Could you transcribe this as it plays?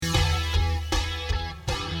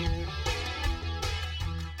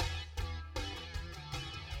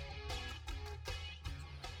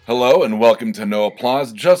Hello and welcome to No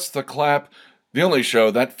Applause, Just the Clap, the only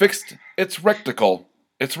show that fixed its rectical.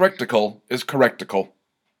 Its rectical is correctical.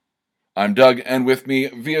 I'm Doug, and with me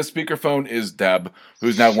via speakerphone is Deb,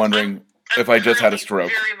 who's now I'm, wondering I'm if I just had a currently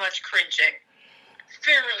stroke. very much cringing.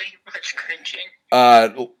 Very much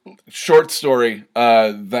cringing. Short story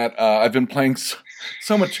that I've been playing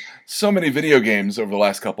so many video games over the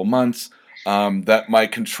last couple months that my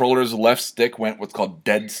controller's left stick went what's called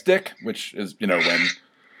dead stick, which is, when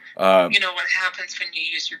You know what happens when you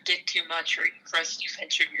use your dick too much or you've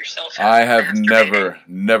ventured yourself out I of have masturbating.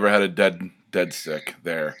 never had a dead stick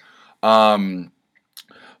there. Um,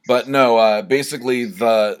 but no, basically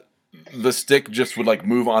the stick just would like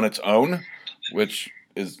move on its own, which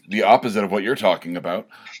is the opposite of what you're talking about.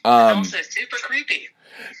 And Um, also super creepy.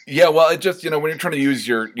 yeah, well, it just when you're trying to use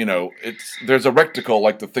your it's there's a reticle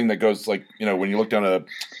like the thing that goes like when you look down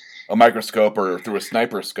a microscope or through a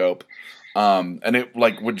sniper scope, and it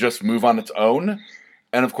like would just move on its own,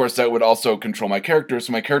 and of course that would also control my character,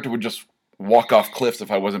 so my character would just walk off cliffs if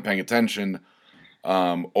I wasn't paying attention,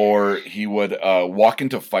 or he would walk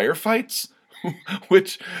into firefights,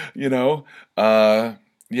 which you know, uh,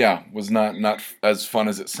 yeah, was not as fun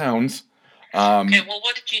as it sounds. Okay, Um, well,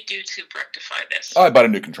 what did you do to rectify this? I bought a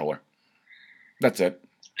new controller. That's it.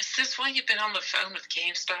 Is this why you've been on the phone with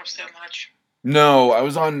GameStop so much? No, I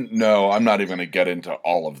was on. No, I'm not even gonna get into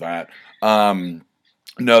all of that. Um,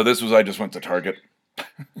 no, this was I just went to Target.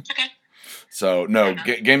 Okay, So fair no, enough.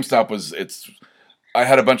 GameStop was it's. I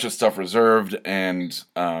had a bunch of stuff reserved, and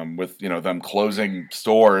with them closing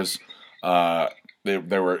stores, uh, there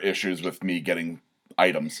were issues with me getting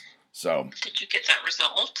items. So Did you get that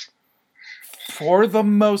resolved? for the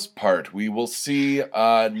most part, we will see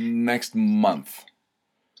next month.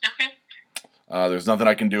 Okay. There's nothing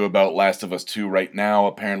I can do about Last of Us 2 right now.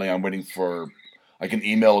 Apparently, I'm waiting for like an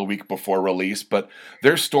email a week before release, but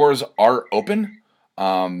their stores are open.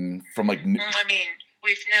 From like I mean,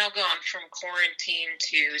 we've now gone from quarantine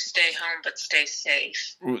to stay home but stay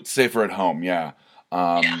safe. safer at home, yeah.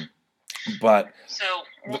 Yeah. But So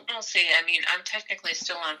we'll see. I mean, I'm technically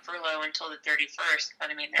still on furlough until the 31st, but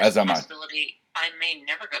I mean, there's as a am I. possibility I may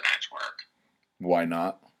never go back to work. Why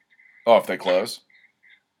not? Oh, if they close,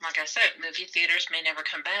 Like I said, movie theaters may never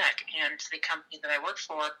come back, and the company that I work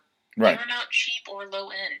for, right? they're not cheap or low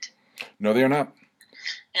end. No, they are not.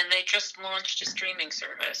 And they just launched a streaming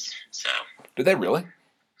service. So Did they really?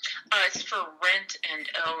 it's for rent and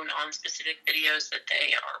own on specific videos that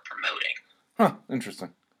they are promoting. Huh?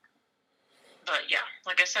 Interesting. But yeah,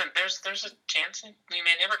 like I said, there's a chance that we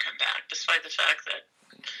may never come back, despite the fact that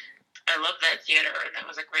I love that theater and that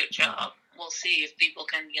was a great job. We'll see if people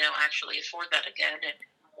can, actually afford that again and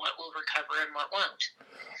what will recover and what won't.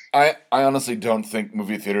 I honestly don't think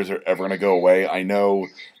movie theaters are ever going to go away. I know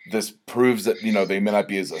this proves that they may not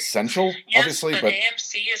be as essential, Yes, obviously, but but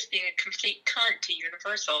AMC is being a complete cunt to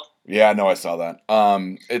Universal. yeah, no, I saw that.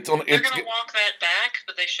 It's only They're going to walk that back,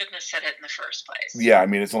 but they shouldn't have said it in the first place. yeah. I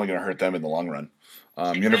mean, it's only going to hurt them in the long run.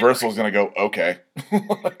 Exactly. Universal's going to go okay.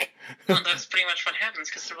 Like, well, that's pretty much what happens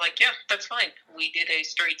because they're like, yeah, that's fine. We did a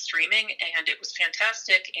straight streaming and it was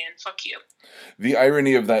fantastic, and fuck you. The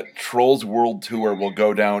irony of that Trolls World Tour will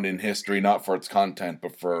go down in history not for its content,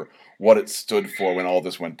 but for what it stood for when all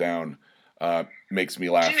this went down. Makes me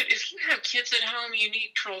laugh. Dude, if you have kids at home, you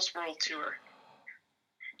need Trolls World Tour.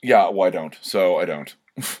 Yeah, well, I don't. So I don't.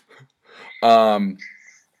 um,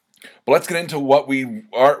 but let's get into what we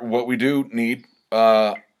do need.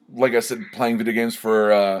 Like I said, playing video games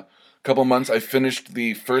for a couple months. I finished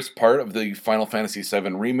the first part of the Final Fantasy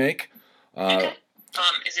VII remake. Okay.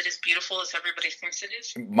 Is it as beautiful as everybody thinks it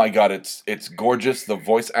is? My God, it's gorgeous. The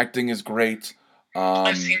voice acting is great.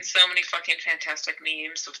 I've seen so many fucking fantastic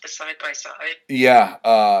memes of the side by side. Yeah,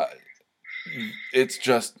 it's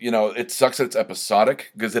just it sucks that it's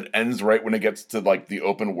episodic because it ends right when it gets to like the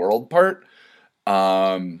open world part.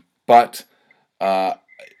 But uh,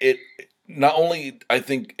 it not only I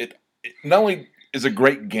think it not only is a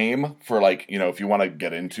great game for like if you want to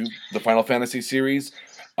get into the Final Fantasy series,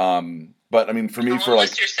 but I mean for me for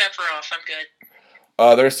unless like you're Sephiroth, I'm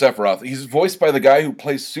good. there's Sephiroth. He's voiced by the guy who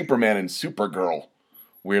plays Superman in Supergirl.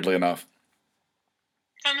 Weirdly enough,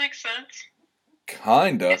 That makes sense.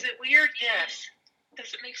 kinda. Is it weird? Yes.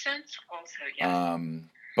 Does it make sense? Also, yes.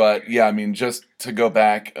 But yeah, I mean, just to go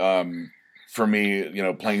back, for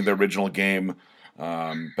me, playing the original game,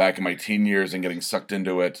 back in my teen years and getting sucked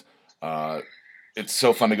into it, uh, it's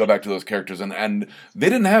so fun to go back to those characters, and they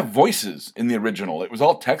didn't have voices in the original; it was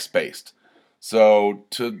all text based. So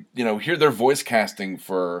to hear their voice casting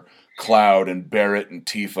for Cloud and Barrett and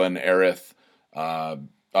Tifa and Aerith, uh,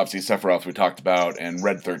 obviously Sephiroth we talked about, and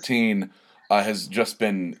Red 13. has just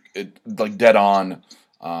been like dead on.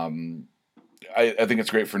 I think it's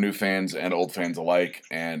great for new fans and old fans alike,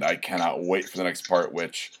 and I cannot wait for the next part,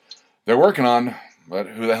 which they're working on. But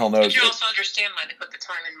who the hell knows? But you also understand why they put the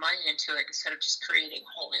time and money into it instead of just creating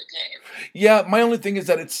a whole new game. Yeah, my only thing is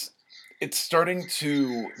that it's starting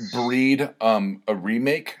to breed a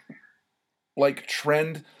remake like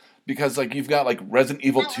trend, because like you've got like Resident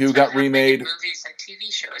Evil 2 got remade. Movies and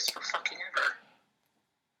TV shows for fucking ever.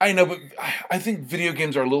 I know, but I think video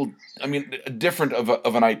games are a little, different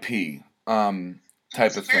of an IP type of thing.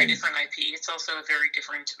 It's a very different IP. It's also a very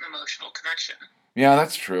different emotional connection. Yeah,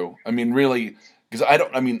 that's true. I mean, really, because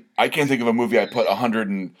I can't think of a movie I put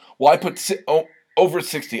over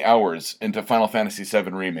 60 hours into Final Fantasy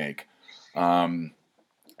VII Remake. And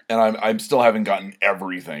I'm still haven't gotten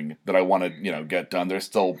everything that I want to, get done. There's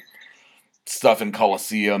still stuff in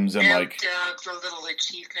Colosseums and Doug, the little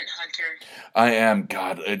achievement hunter. I am,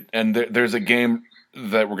 God, and there's a game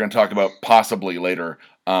that we're going to talk about possibly later.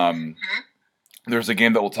 There's a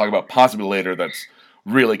game that we'll talk about possibly later that's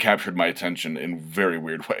really captured my attention in very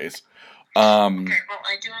weird ways. Okay, well,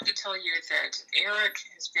 I do have to tell you that Eric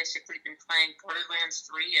has basically been playing Borderlands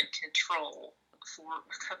 3 and Control for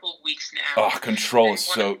a couple of weeks now. Oh, Control is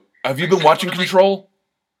so... Have you been watching Control?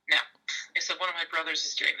 No. So one of my brothers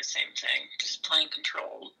is doing the same thing, just playing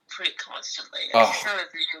Control pretty constantly. Oh. He's not a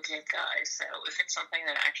video game guy, so if it's something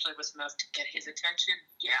that actually was enough to get his attention,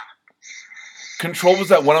 yeah. Control was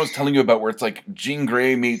that one I was telling you about where it's like Jean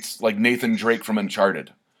Grey meets like Nathan Drake from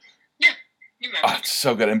Uncharted. Yeah, you remember. Oh, it's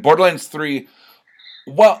so good. And Borderlands 3,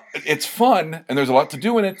 well, it's fun, and there's a lot to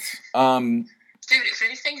do in it. Dude, if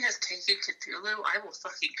anything has taken Cthulhu, I will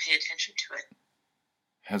fucking pay attention to it.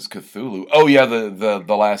 Has Cthulhu? Oh yeah,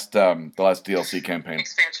 the last DLC campaign.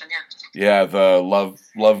 Expansion, yeah. Yeah, the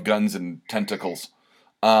love guns and tentacles.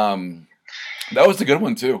 That was a good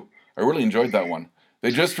one too. I really enjoyed that one. They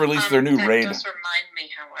just released their new raid. That does remind me,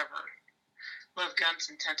 however, Love Guns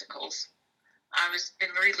and Tentacles. I was been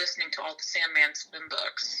re-listening to all the Sandman Slim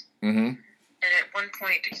books. Mm-hmm. And at one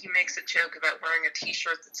point, he makes a joke about wearing a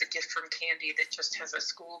T-shirt that's a gift from Candy that just has a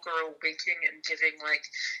schoolgirl winking and giving, like,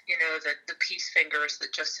 the peace fingers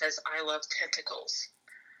that just says, I love tentacles.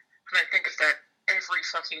 And I think of that every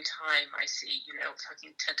fucking time I see,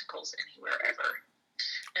 fucking tentacles anywhere ever.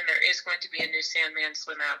 And there is going to be a new Sandman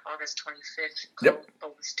Slim out August 25th called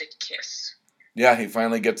Ballistic Kiss. Yeah, he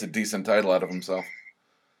finally gets a decent title out of himself.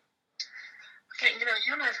 Okay,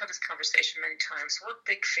 you and I have had this conversation many times. We're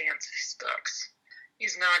big fans of his books.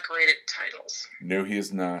 He's not great at titles. No, he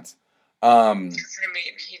is not.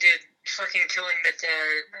 He did fucking Killing the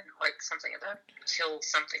Dead and, like, something about Kill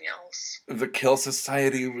Something Else. The Kill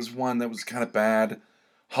Society was one that was kind of bad.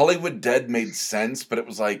 Hollywood Dead made sense, but it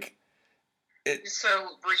was like... So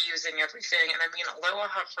reusing everything, and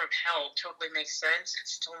Aloha from Hell totally makes sense.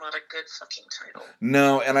 It's still not a good fucking title.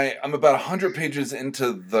 No, and I'm about 100 pages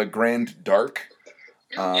into The Grand Dark.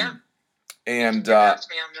 Yeah. And me on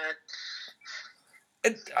that.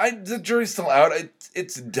 the jury's still out.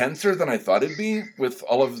 It's denser than I thought it'd be with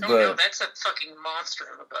all of the... no, that's a fucking monster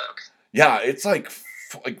of a book. Yeah, it's like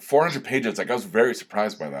 400 pages. Like, I was very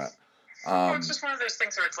surprised by that. It's just one of those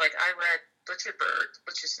things where it's like, I read Butcher Bird,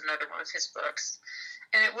 which is another one of his books,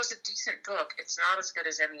 and it was a decent book. It's not as good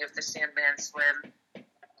as any of the Sandman Slim, and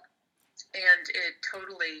it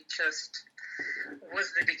totally just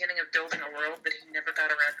was the beginning of building a world that he never got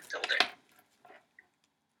around to building.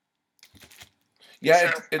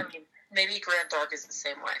 Yeah, so, maybe Grand Dark is the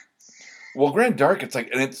same way. Well, Grand Dark, it's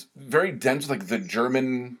like, and it's very dense, like the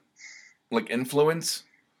German, like, influence.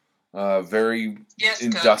 Very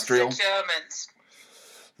industrial. The Germans.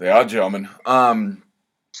 They are German.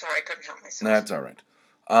 Sorry, I couldn't help myself. That's all right.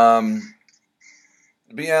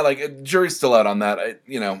 But yeah, like, jury's still out on that.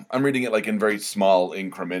 I'm reading it, like, in very small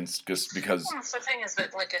increments, just because... Well, the thing is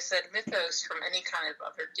that, like I said, mythos from any kind of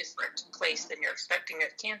other different place than you're expecting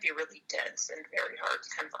it can be really dense and very hard to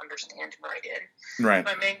kind of understand and write in. Right.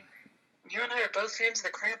 You and I are both fans of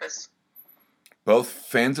the Krampus. Both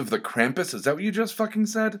fans of the Krampus? Is that what you just fucking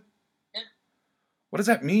said? Yeah. What does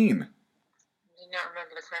that mean? Do you not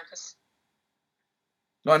remember the Krampus?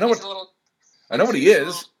 No, I know I know what he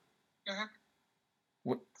is. Mm-hmm.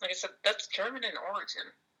 What? Like I said, that's German in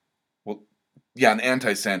origin. Well, yeah, an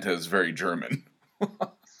anti-Santa is very German.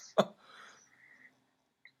 But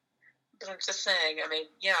I'm just saying,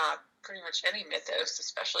 pretty much any mythos,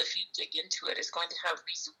 especially if you dig into it, is going to have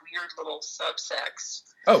these weird little subsects.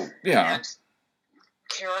 Oh, yeah. And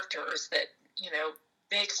characters that,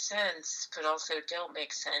 make sense, but also don't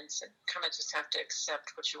make sense, and kind of just have to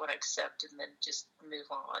accept what you want to accept and then just move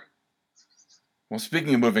on. Well,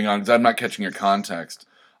 speaking of moving on, because I'm not catching your context,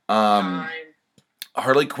 Um, Fine.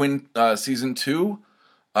 Harley Quinn season 2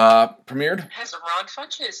 premiered. Has Ron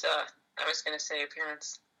Funches, I was going to say,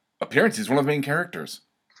 appearance. Appearance. He's one of the main characters.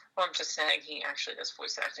 Well, I'm just saying he actually does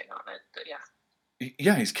voice acting on it, but yeah.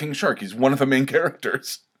 Yeah, he's King Shark. He's one of the main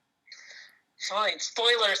characters. Fine.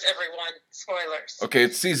 Spoilers, everyone. Spoilers. Okay,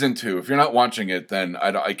 it's season 2. If you're not watching it, then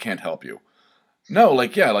I can't help you. No,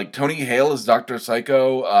 like Tony Hale is Dr.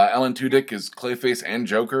 Psycho. Alan Tudyk is Clayface and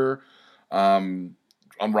Joker. Ron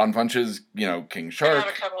Funches, King Shark. I'll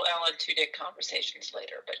have a couple Alan Tudyk conversations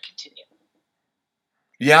later, but continue.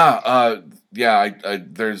 Yeah,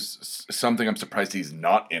 there's something I'm surprised he's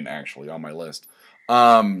not in, actually, on my list.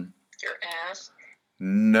 Your ass?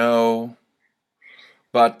 No.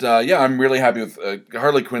 But, I'm really happy with...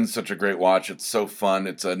 Harley Quinn's such a great watch. It's so fun.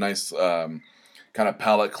 It's a nice kind of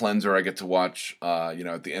palate cleanser I get to watch,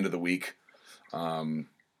 at the end of the week. When,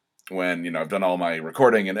 I've done all my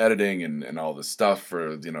recording and editing and all this stuff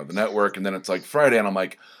for, the network. And then it's like Friday and I'm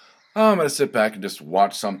like, oh, I'm going to sit back and just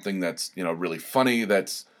watch something that's, really funny,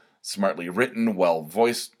 that's smartly written, well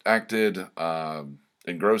voice acted,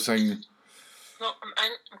 engrossing. Well,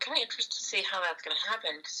 I'm kind of interested to see how that's going to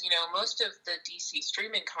happen because, most of the DC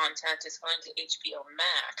streaming content is going to HBO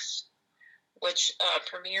Max, which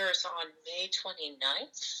premieres on May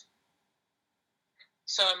 29th.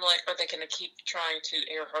 So I'm like, are they going to keep trying to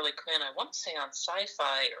air Harley Quinn? I want to say on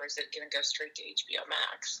Sci-Fi, or is it going to go straight to HBO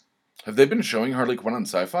Max? Have they been showing Harley Quinn on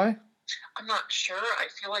Sci-Fi? I'm not sure. I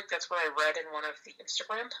feel like that's what I read in one of the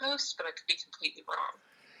Instagram posts, but I could be completely wrong.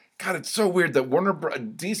 God, it's so weird that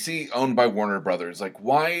DC owned by Warner Brothers. Like,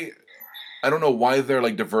 why? I don't know why they're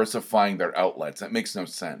like diversifying their outlets. That makes no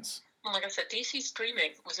sense. Well, like I said, DC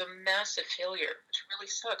streaming was a massive failure, which really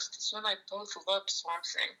sucks because you and I both loved Swamp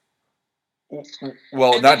Thing.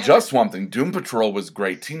 Well, not just Swamp Thing. Doom Patrol was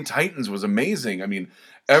great. Teen Titans was amazing. I mean,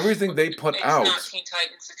 everything they put out. It's not Teen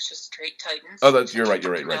Titans. It's just straight Titans. Oh, you're right.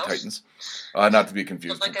 Titans. Not to be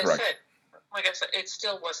confused. But correct. Like I said, it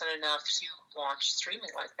still wasn't enough to launch streaming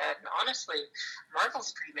like that. And honestly, Marvel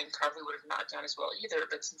streaming probably would have not done as well either.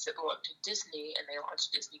 But since it belonged to Disney and they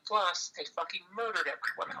launched Disney Plus, they fucking murdered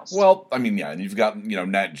everyone else. Well, I mean, yeah, and you've got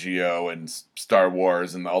Nat Geo and Star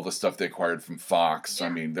Wars and all the stuff they acquired from Fox. Yeah. I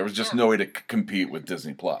mean, there was just no way to compete with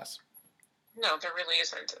Disney Plus. No, there really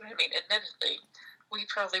isn't. I mean, admittedly, we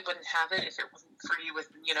probably wouldn't have it if it wasn't free with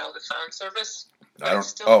the phone service. But it's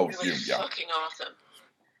still really fucking awesome.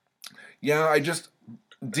 Yeah,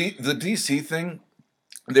 the DC thing,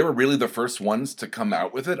 they were really the first ones to come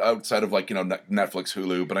out with it outside of Netflix,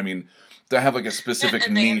 Hulu. But I mean, they have like a specific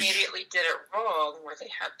and niche. They immediately did it wrong, where they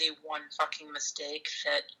had the one fucking mistake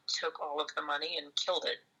that took all of the money and killed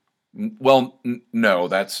it. Well, no,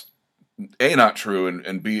 that's A, not true,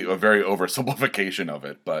 and B, a very oversimplification of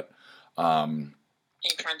it. But are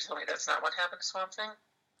you trying to tell me that's not what happened to Swamp Thing?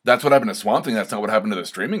 That's what happened to Swamp Thing. That's not what happened to the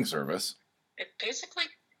streaming service. It basically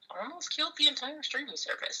almost killed the entire streaming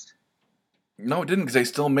service. No, it didn't, because they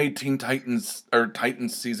still made Titans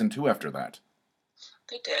season 2 after that.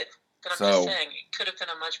 They did, but I'm just saying it could have been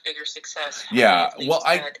a much bigger success. Yeah, well,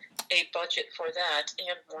 I had a budget for that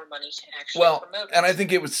and more money to actually promote it. And I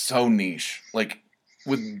think it was so niche, like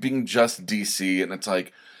with being just DC, and it's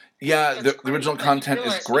like, yeah, the original content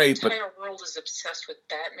is great, but the entire world is obsessed with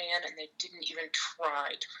Batman, and they didn't even try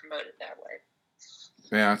to promote it that way.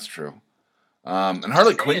 Yeah, that's true. And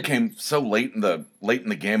Harley Quinn came so late in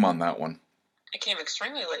the game on that one. It came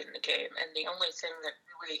extremely late in the game, and the only thing that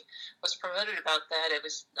really was promoted about that, it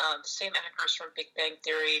was the same actress from Big Bang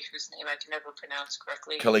Theory, whose name I can never pronounce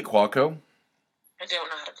correctly. Kelly Cuoco? I don't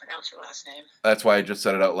know how to pronounce her last name. That's why I just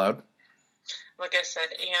said it out loud? Like I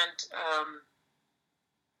said, and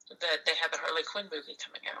that they had the Harley Quinn movie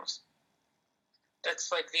coming out.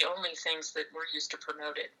 That's like the only things that were used to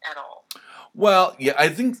promote it at all. Well, yeah, I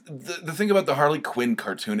think the thing about the Harley Quinn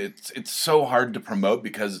cartoon, it's so hard to promote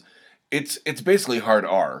because it's basically hard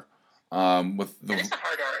R. It's a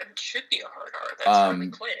hard R. It should be a hard R. That's Harley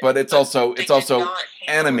Quinn. But it's also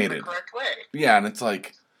animated. The correct way. Yeah, and it's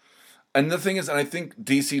like, and the thing is, and I think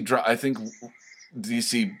DC,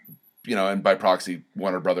 and by proxy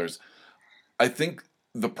Warner Brothers, I think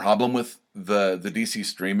the problem with the DC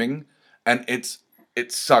streaming, and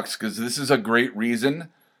it sucks because this is a great reason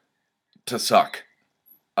to suck,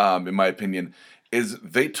 in my opinion, is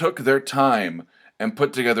they took their time and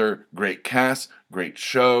put together great casts, great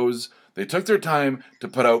shows. They took their time to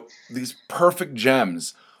put out these perfect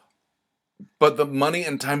gems, but the money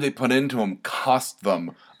and time they put into them cost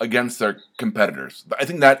them against their competitors. I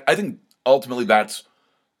think ultimately that's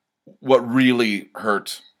what really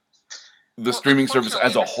hurt the streaming service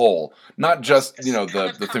as a whole, not just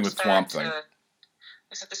the thing with Swamp Thing.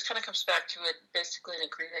 So this kind of comes back to it, basically an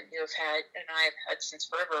agreement you have had, and I have had since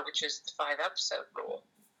forever, which is the 5-episode rule.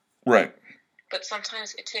 Right. But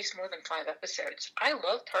sometimes it takes more than 5 episodes. I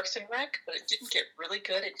love Parks and Rec, but it didn't get really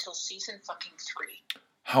good until season fucking 3.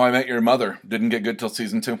 How I Met Your Mother didn't get good till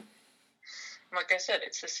season 2. Like I said,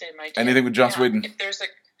 it's the same idea. Anything with Joss Whedon.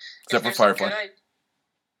 Except for Firefly.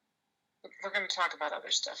 We're going to talk about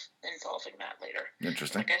other stuff involving that later.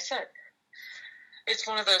 Interesting. Like I said, it's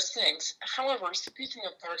one of those things. However, speaking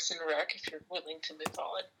of Parks and Rec, if you're willing to move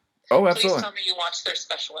on, oh, absolutely. Please tell me you watched their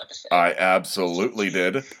special episode. I absolutely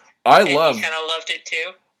did. I You kind of loved it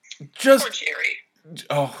too. Just poor Jerry.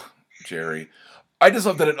 Oh, Jerry. I just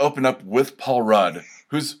love that it opened up with Paul Rudd,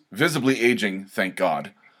 who's visibly aging, thank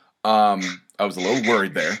God. I was a little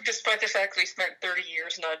worried there. Despite the fact that he spent 30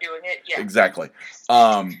 years not doing it, yeah. Exactly.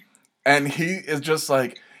 And he is just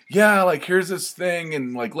like, yeah, like, here's this thing,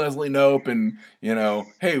 and, like, Leslie Knope, and, you know,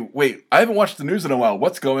 hey, wait, I haven't watched the news in a while.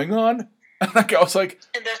 What's going on? And I was like...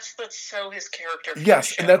 And that's so his character.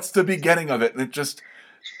 Yes, and that's the beginning of it, and it just...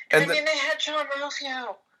 And then they had John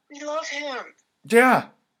Ralphio. We love him. Yeah.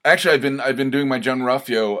 Actually, I've been doing my John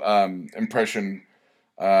Ralphio impression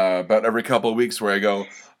about every couple of weeks where I go,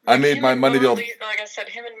 I made my money the old... Like I said,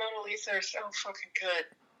 him and Mona Lisa are so fucking good.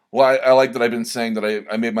 Well, I like that I've been saying that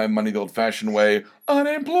I made my money the old-fashioned way.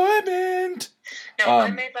 Unemployment! No, I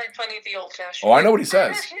made my money the old-fashioned way. Oh, I know what he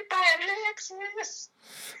says.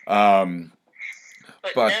 But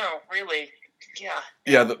no, really, yeah.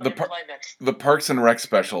 Yeah, the Parks and Rec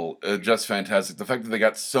special, just fantastic. The fact that they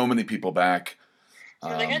got so many people back.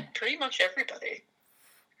 They got pretty much everybody.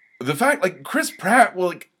 The fact, like, Chris Pratt, well,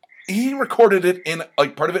 like, he recorded it in,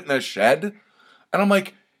 like, part of it in a shed. And I'm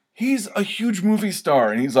like... He's a huge movie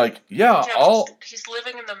star, and he's like, yeah, he's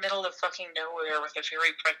living in the middle of fucking nowhere with a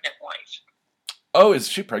very pregnant wife. Oh, is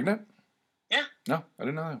she pregnant? Yeah. No, I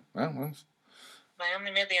didn't know that. Well, I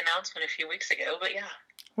only made the announcement a few weeks ago, but yeah.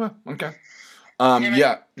 Well, okay.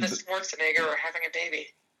 Yeah. The Schwarzenegger are having a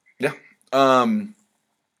baby. Yeah.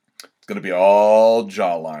 It's gonna be all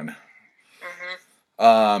jawline.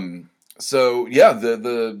 Mm-hmm. So yeah,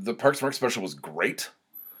 the Parks and Rec special was great.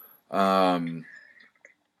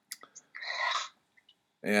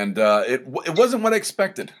 And it wasn't what I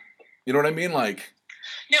expected. You know what I mean? Like,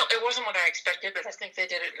 no, it wasn't what I expected, but I think they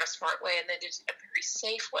did it in a smart way, and they did it in a very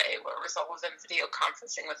safe way, where it was all of them video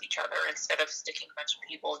conferencing with each other instead of sticking a bunch of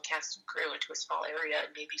people and cast and crew into a small area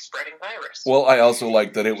and maybe spreading virus. Well, I also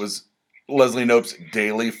like that it was Leslie Knope's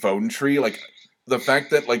daily phone tree. Like, the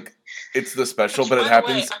fact that, like, it's the special, but it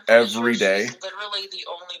happens every day. She's literally the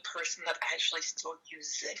only person that actually still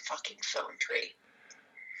uses a fucking phone tree.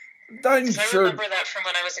 I remember that from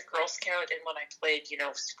when I was a Girl Scout and when I played,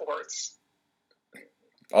 sports.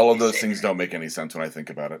 All of those things don't make any sense when I think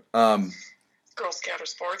about it. Girl Scout or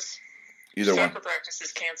sports? Either one. Soccer practice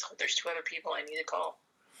is canceled. There's 2 other people I need to call.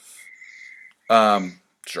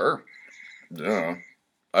 Sure. Yeah.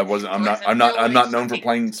 I'm not known for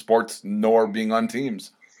playing sports nor being on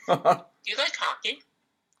teams. Do you like hockey?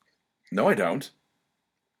 No, I don't.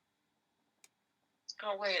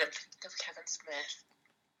 Oh wait, I'm thinking of Kevin Smith.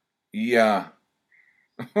 Yeah.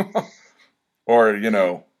 Or,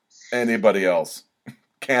 anybody else.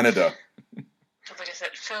 Canada. Like I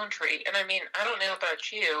said, phone tree. And I mean, I don't know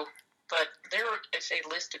about you, but there is a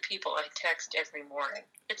list of people I text every morning.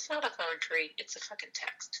 It's not a phone tree, it's a fucking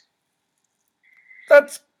text.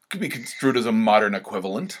 That could be construed as a modern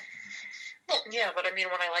equivalent. Well, yeah, but I mean,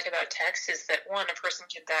 what I like about text is that, one, a person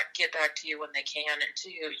can get back to you when they can, and 2,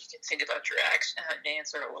 you can think about your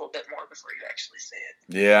answer a little bit more before you actually say it.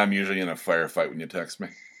 Yeah, I'm usually in a firefight when you text me.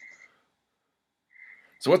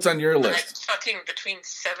 So what's on your list? Fucking between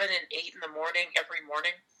 7 and 8 in the morning every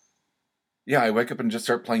morning. Yeah, I wake up and just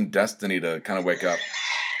start playing Destiny to kind of wake up.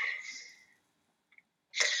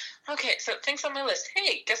 Okay, so things on my list.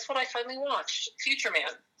 Hey, guess what I finally watched? Future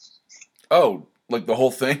Man. Oh, like the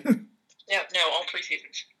whole thing? Yeah, no, all 3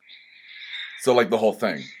 seasons. So like the whole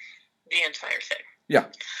thing? The entire thing. Yeah.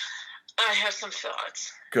 I have some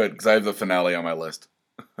thoughts. Good, because I have the finale on my list.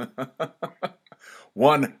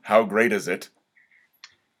 1, how great is it?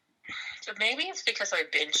 So maybe it's because I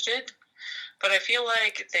binged it, but I feel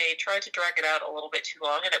like they tried to drag it out a little bit too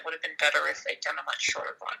long, and it would have been better if they'd done a much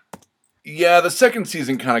shorter one. Yeah, the second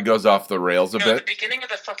season kind of goes off the rails a bit. At the beginning of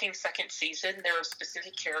the fucking second season, there are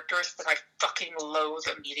specific characters that I fucking loathe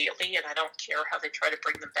immediately, and I don't care how they try to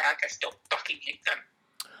bring them back. I still fucking hate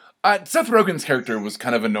them. Seth Rogen's character was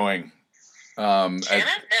kind of annoying. Shannon? No,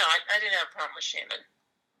 I didn't have a problem with Shannon.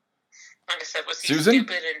 Like I said, was he Susan?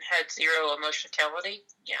 stupid and had zero emotionality?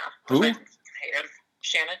 Yeah. Who? I hate him.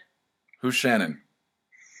 Shannon? Who's Shannon?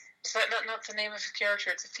 Is that not the name of the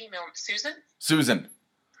character? It's a female. Susan? Susan.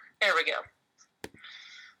 There we go.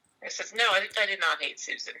 I said, no, I did not hate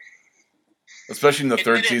Susan. Especially in the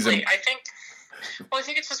third season. I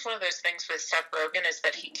think it's just one of those things with Seth Rogen is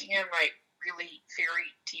that he can write really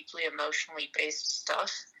very deeply emotionally based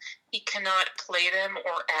stuff. He cannot play them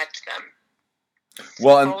or act them.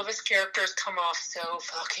 Well, all of his characters come off so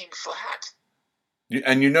fucking flat.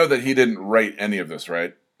 And you know that he didn't write any of this,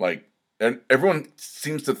 right? Like, and everyone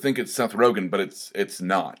seems to think it's Seth Rogen, but it's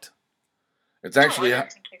not. It's actually... I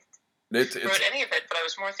don't think he wrote any of it, but I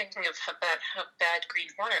was more thinking of how bad Green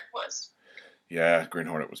Hornet was. Yeah, Green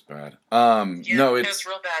Hornet was bad. No, it was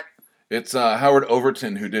real bad. It's Howard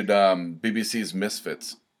Overton who did BBC's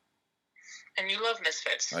Misfits. And you love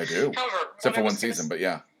Misfits. I do. However, except for one season, but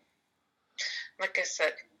yeah. Like I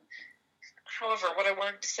said, however, what I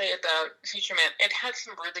wanted to say about Future Man, it had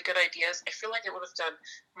some really good ideas. I feel like it would have done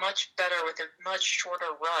much better with a much shorter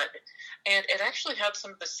run. And it actually had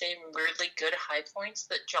some of the same weirdly good high points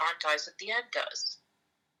that John Dies at the End does.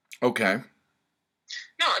 Okay.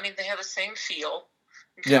 No, I mean, they have the same feel.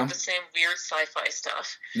 Yeah. The same weird sci-fi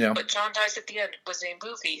stuff. Yeah. But John Dies at the End was a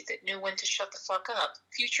movie that knew when to shut the fuck up.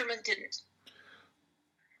 Future Man didn't.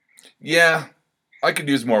 Yeah. I could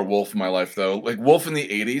use more Wolf in my life, though. Like, Wolf in the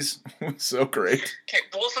 80s was so great. Okay,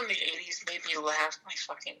 Wolf in the 80s made me laugh my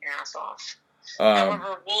fucking ass off.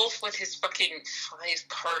 However, Wolf with his fucking 5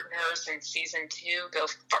 partners in season 2, go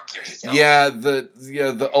fuck yourself. Yeah,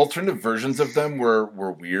 the alternative versions of them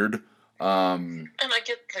were weird. And I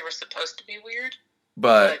get they were supposed to be weird.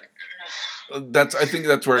 But I think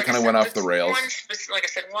that's where it kind of went off the rails. Like I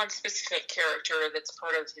said, one specific character that's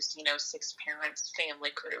part of his, 6 parents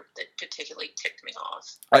family group that particularly ticked me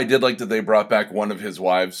off. I did like that they brought back one of his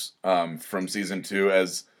wives from season 2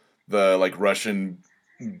 as the Russian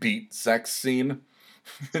beat sex scene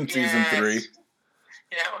in season 3.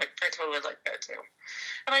 I totally like that too.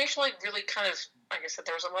 And I actually really kind of, like I said,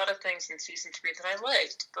 there was a lot of things in season 3 that I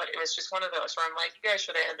liked, but it was just one of those where I'm like, you guys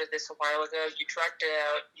should have ended this a while ago. You dragged it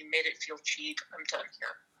out. You made it feel cheap. I'm done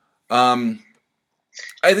here.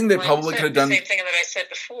 I think they probably could have done the same thing that I said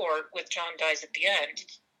before with John Dies at the End.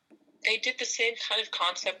 They did the same kind of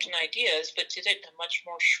concept and ideas, but did it in a much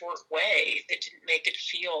more short way that didn't make it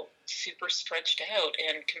feel super stretched out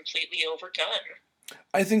and completely overdone.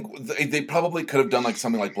 I think they probably could have done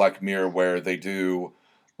something like Black Mirror, where they do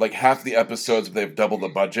half the episodes, but they've doubled the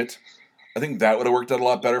budget. I think that would have worked out a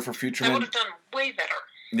lot better for Future Man. That would have done way better.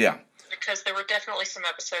 Yeah. Because there were definitely some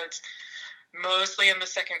episodes, mostly in the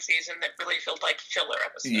second season, that really felt like filler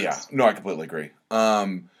episodes. Yeah. No, I completely agree.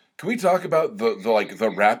 Can we talk about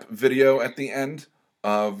the rap video at the end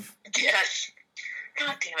of... Yes.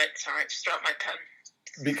 God damn it. Sorry, I just dropped my pen.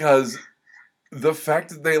 Because the fact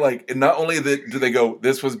that they, not only do they go,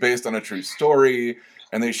 this was based on a true story,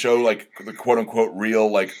 and they show, the quote-unquote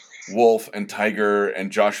real, Wolf and Tiger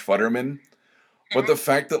and Josh Futterman, but the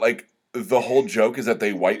fact that, the whole joke is that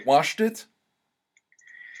they whitewashed it?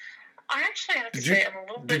 I actually have to say I'm a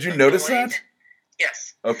little bit Did you notice that?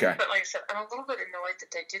 Yes. Okay. But like I said, I'm a little bit annoyed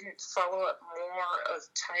that they didn't follow up more of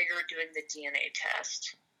Tiger doing the DNA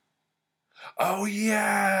test. Oh,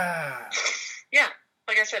 yeah! Yeah.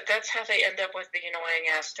 Like I said, that's how they end up with the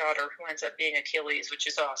annoying-ass daughter who ends up being Achilles, which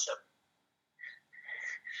is awesome.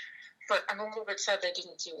 But I'm a little bit sad they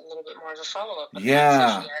didn't do a little bit more of a follow-up.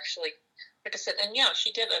 Yeah. She actually, like I said, and yeah,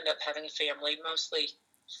 she did end up having a family, mostly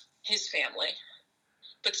his family.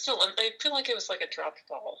 But still, I feel like it was like a dropped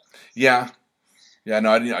ball. Yeah. Yeah,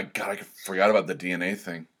 no, I forgot about the DNA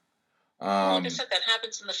thing. Like I said, that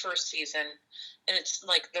happens in the first season, and it's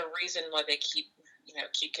the reason why they keep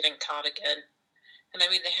getting caught again. And I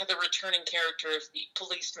mean, they had the returning character of the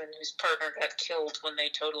policeman whose partner got killed when they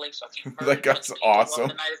totally fucking murdered that guy's awesome. on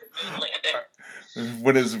the night of the moon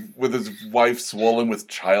landing. With his wife swollen with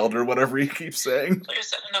child or whatever he keeps saying. Like I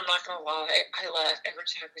said, and I'm not gonna lie, I laugh every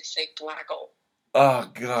time they say Blackle. Oh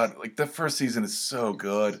god, the first season is so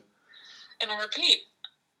good. And I repeat,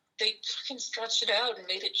 they fucking stretched it out and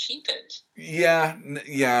made it cheapened.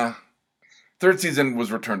 Yeah. Third season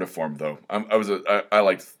was return to form, though. I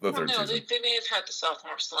liked the third season. They may have had the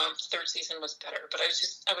sophomore slump. Third season was better, but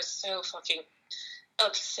I was so fucking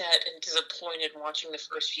upset and disappointed watching the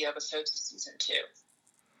first few episodes of season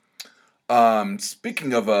 2.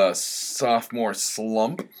 Speaking of a sophomore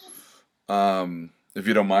slump, if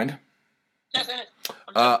you don't mind. No, go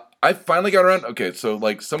ahead. I finally got around. Okay, so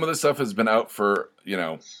some of this stuff has been out for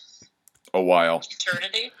a while.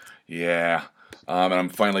 Eternity. Yeah. And I'm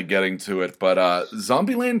finally getting to it. But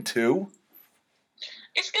Zombieland 2?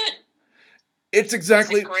 It's good. It's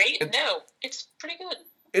exactly... Is it great? No, it's pretty good.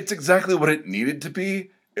 It's exactly what it needed to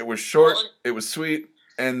be. It was short, it was sweet,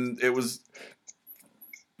 and it was...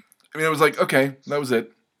 I mean, it was okay, that was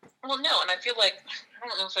it. Well, no, and I feel like, I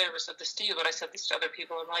don't know if I ever said this to you, but I said this to other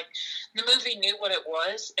people. I'm like, the movie knew what it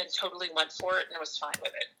was and totally went for it and was fine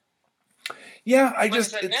with it. Yeah, Like I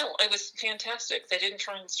said, no, it was fantastic. They didn't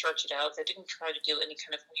try and stretch it out. They didn't try to do any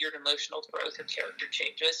kind of weird emotional growth or character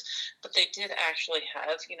changes, but they did actually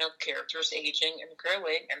have, characters aging and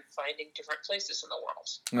growing and finding different places in the world.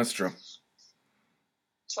 That's true.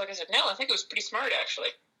 So, like I said, no, I think it was pretty smart, actually.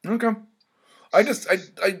 Okay. I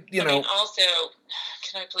mean, also,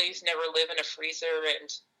 can I please never live in a freezer and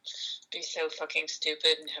be so fucking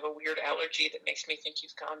stupid and have a weird allergy that makes me think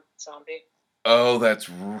you've gone zombie? Oh, that's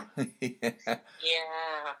right.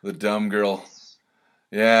 Yeah. The dumb girl.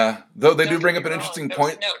 Yeah. Though they do bring up an interesting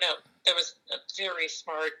point. No. That was a very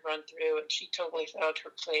smart run through, and she totally found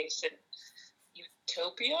her place in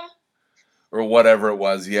Utopia? Or whatever it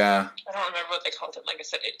was, yeah. I don't remember what they called it. Like I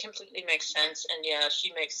said, it completely makes sense, and yeah,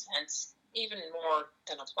 she makes sense even more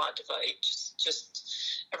than a plot device.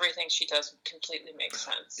 Just everything she does completely makes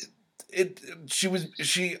sense.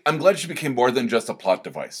 I'm glad she became more than just a plot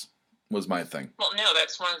device, was my thing. Well, no,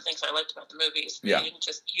 that's one of the things I liked about the movies. They didn't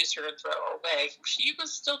just use her and throw her away. She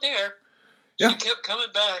was still there. She kept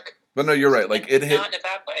coming back. But no, you're right. Like, it hit. Not in a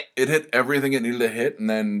bad way. It hit everything it needed to hit, and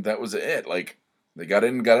then that was it. Like, they got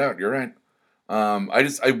in and got out. You're right.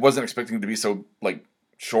 I wasn't expecting it to be so, like,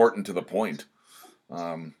 short and to the point.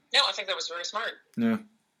 No, I think that was very smart. Yeah.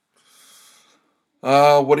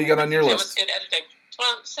 What do you got on your list? It was good editing.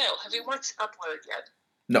 So, have you watched Upload yet?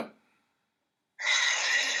 No.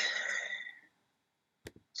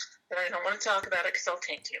 But I don't want to talk about it because I'll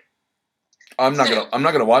taint you. I'm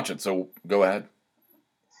not gonna watch it. So go ahead.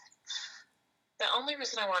 The only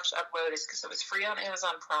reason I watched Upload is because it was free on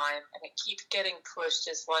Amazon Prime, and it keeps getting pushed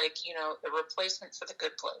as like the replacement for The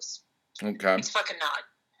Good Place. Okay. It's fucking not.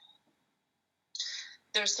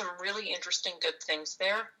 There's some really interesting good things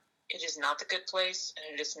there. It is not The Good Place,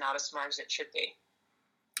 and it is not as smart as it should be.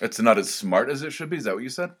 It's not as smart as it should be? Is that what you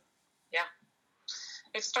said? Yeah.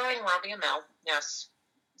 It's starring Robbie Amell. Yes.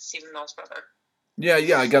 Stephen Amell's brother.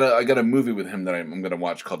 Yeah. I got a movie with him that I'm gonna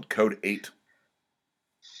watch called Code 8.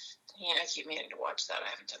 Yeah, I keep meaning to watch that. I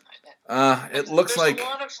haven't done that yet. It looks like there's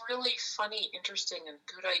a lot of really funny, interesting, and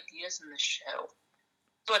good ideas in the show.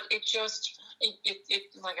 But it just,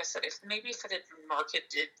 like I said, if it had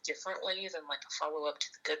marketed differently than like a follow-up to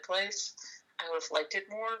The Good Place, I would have liked it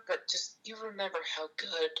more. But just, you remember how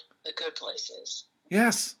good The Good Place is.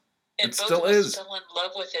 Yes, and it still is. Fell in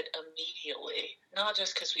love with it immediately. Not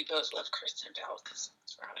just because we both love Kristen Bell, because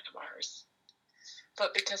it's Veronica Mars.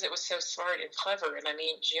 But because it was so smart and clever. And I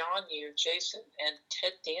mean, Jianyu, Jason, and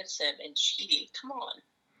Ted Danson, and Chidi. Come on.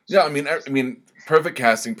 Yeah, I mean, perfect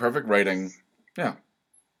casting, perfect writing. Yeah.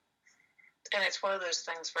 And it's one of those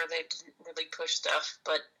things where they didn't really push stuff.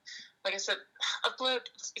 But like I said, Upload,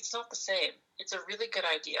 it's not the same. It's a really good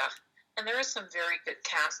idea. And there is some very good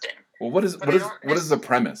casting. Well, what is the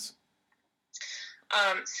premise?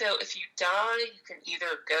 So if you die, you can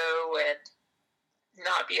either go and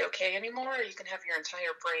not be okay anymore, or you can have your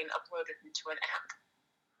entire brain uploaded into an app.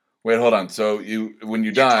 Wait, hold on. So when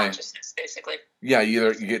you die, consciousness, basically. Yeah,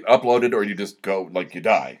 either you get uploaded or you just go like you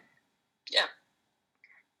die. Yeah.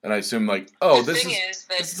 And I assume this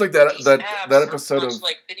is like that episode of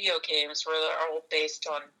like video games where they're all based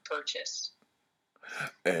on purchase.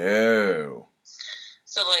 Oh.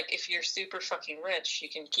 So, like, if you're super fucking rich, you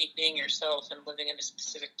can keep being yourself and living in a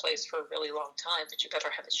specific place for a really long time, but you better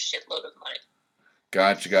have a shitload of money.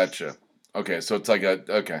 Gotcha. Okay, so it's like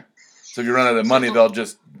okay. So if you run out of money, they'll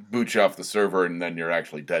just boot you off the server, and then you're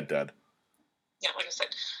actually dead. Yeah, like I said.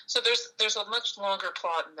 So there's a much longer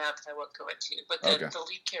plot in that I won't go into, but the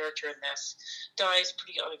lead character in this dies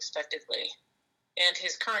pretty unexpectedly. And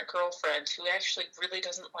his current girlfriend, who actually really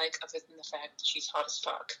doesn't like other than the fact that she's hot as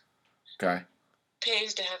fuck. Okay.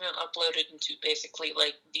 Pays to have him uploaded into basically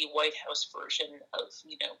like the White House version of,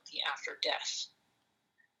 the after death.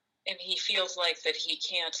 And he feels like that he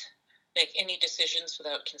can't make any decisions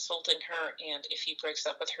without consulting her, and if he breaks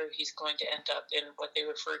up with her, he's going to end up in what they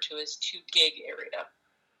refer to as 2-gig area.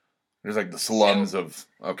 There's like the slums of...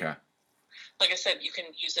 Okay. Like I said, you can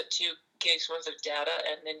use up 2 gigs worth of data,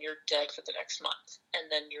 and then you're dead for the next month.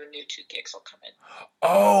 And then your new 2 gigs will come in.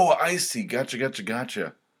 Oh, I see.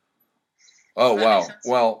 Gotcha. Oh, wow.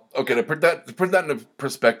 Well, okay, to put that into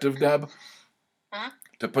perspective, Deb. Huh?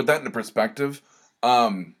 To put that into perspective,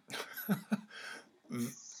 Final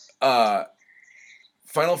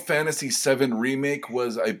Fantasy VII Remake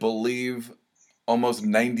was, I believe, almost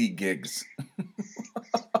 90 gigs.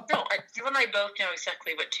 No, you and I both know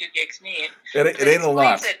exactly what 2 gigs mean. It ain't a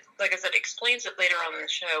lot. Like I said, explains it later on in the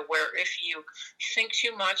show, where if you think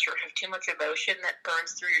too much or have too much emotion, that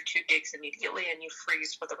burns through your 2 gigs immediately, and you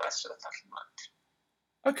freeze for the rest of the fucking month.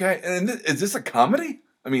 Okay, and is this a comedy?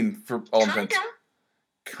 I mean, for all intents.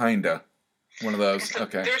 Kinda. One of those.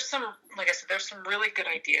 Okay. There's some, like I said, there's some really good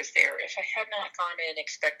ideas there. If I had not gone in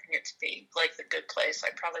expecting it to be like The Good Place,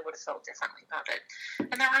 I probably would have felt differently about it.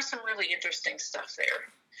 And there are some really interesting stuff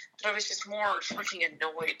there. But I was just more freaking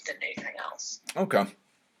annoyed than anything else. Okay.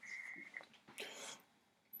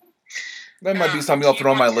 That might be something I'll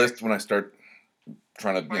throw on my list when I start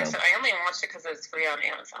trying to, I only watched it because it's free on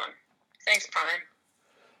Amazon. Thanks, Prime.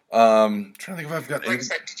 Trying to think if I've got. Like I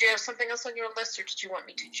said, did you have something else on your list, or did you want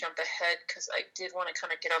me to jump ahead? Because I did want to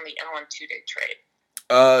kind of get on the Ellen Tudyk train.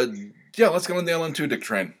 Yeah, let's get on the Ellen Tudyk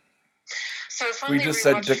train. So I finally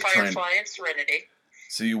rewatched Firefly and Serenity.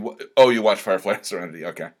 So you watched Firefly and Serenity?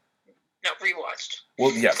 Okay. No, rewatched.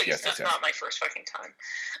 Well, yes, Please, yes. That's not my first fucking time.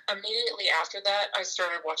 Immediately after that, I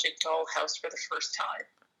started watching Dollhouse for the first time.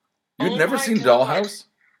 You'd never seen Dollhouse?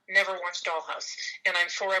 Never watched Dollhouse, and I'm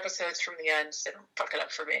 4 episodes from the end, so don't fuck it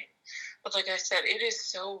up for me. But like I said, it is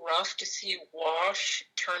so rough to see Wash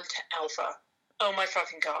turn to Alpha. Oh my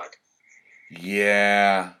fucking god.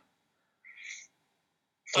 Yeah.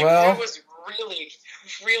 That was really,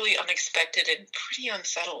 really unexpected and pretty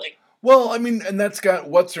unsettling. Well, I mean, and that's got,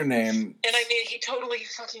 what's her name? And I mean, he totally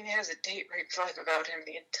fucking has a date rape vibe about him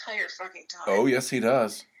the entire fucking time. Oh, yes, he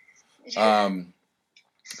does. Yeah.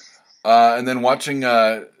 And then watching,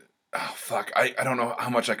 I don't know how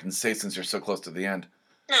much I can say since you're so close to the end.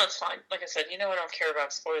 No, it's fine. Like I said, I don't care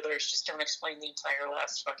about spoilers. Just don't explain the entire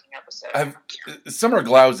last fucking episode. Summer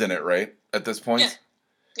Glau's in it, right? At this point?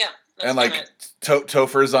 Yeah. And like,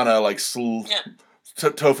 Topher's on a, like,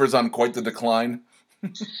 Topher's on quite the decline.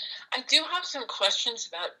 I do have some questions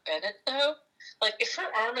about Bennett, though. Like, if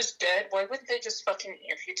her arm is dead, why wouldn't they just fucking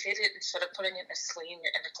amputate it instead of putting it in a sling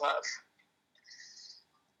and a glove?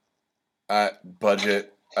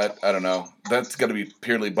 Budget. I don't know. That's got to be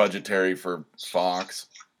purely budgetary for Fox.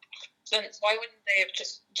 Then why wouldn't they have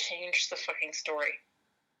just changed the fucking story?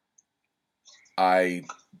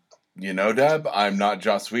 Deb, I'm not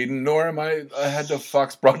Joss Whedon, nor am I head of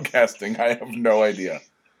Fox Broadcasting. I have no idea.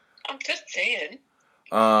 I'm just saying.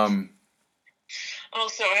 Also,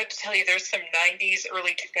 I have to tell you, there's some 90s,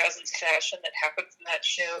 early 2000s fashion that happens in that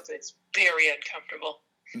show that's very uncomfortable.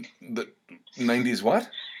 The 90s what?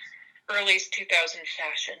 Early 2000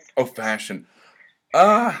 fashion. Oh, fashion.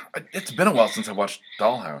 It's been a while since I watched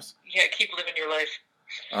Dollhouse. Yeah, keep living your life.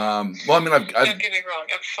 Well, I mean, I've don't get me wrong,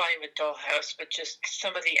 I'm fine with Dollhouse, but just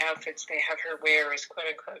some of the outfits they have her wear is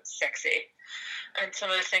quote-unquote sexy. And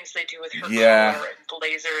some of the things they do with her collar and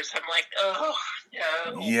blazers, I'm like, oh,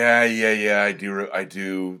 no. Yeah, I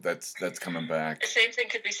do. That's coming back. The same thing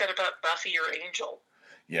could be said about Buffy or Angel.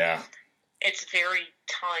 Yeah. It's very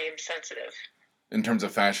time-sensitive. In terms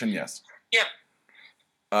of fashion, yes. Yeah.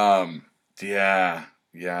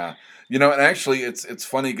 Yeah. And actually, it's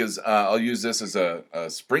funny because I'll use this as a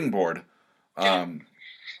springboard. That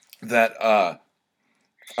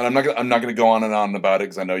and I'm not gonna go on and on about it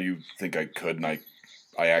because I know you think I could, and I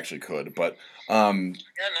actually could, but got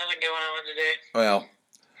nothing going on today. Well,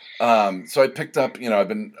 so I picked up. You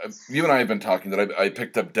and I have been talking that I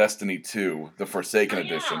picked up Destiny 2, the Forsaken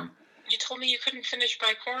edition. You told me you couldn't finish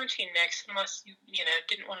by Quarantine Mix unless you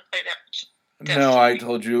didn't want to play that much. Destiny. No, I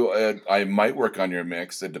told you I might work on your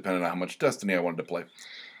mix. It depended on how much Destiny I wanted to play.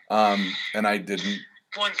 And I didn't.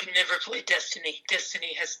 One can never play Destiny.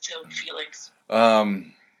 Destiny has its own feelings.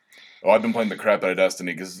 I've been playing the crap out of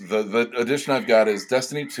Destiny because the edition I've got is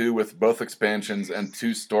Destiny 2 with both expansions and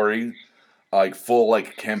 2 story, full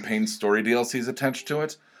campaign story DLCs attached to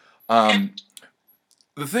it.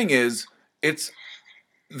 The thing is,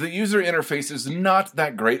 the user interface is not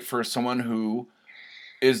that great for someone who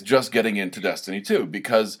is just getting into Destiny 2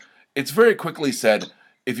 because it's very quickly said,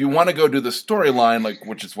 if you want to go do the storyline,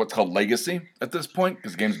 which is what's called Legacy at this point,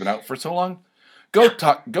 because the game's been out for so long, go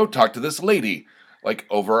talk to this lady,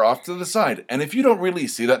 over off to the side. And if you don't really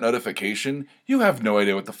see that notification, you have no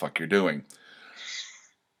idea what the fuck you're doing.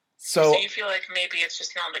 So you feel like maybe it's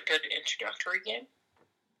just not a good introductory game?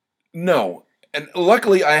 No. And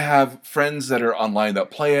luckily, I have friends that are online that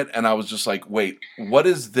play it, and I was just like, wait, what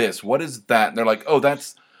is this? What is that? And they're like, oh,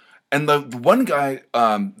 that's... And the one guy,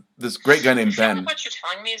 this great guy named Ben... What you're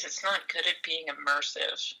telling me is it's not good at being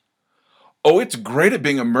immersive. Oh, it's great at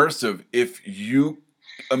being immersive if you've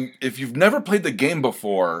never played the game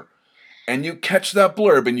before, and you catch that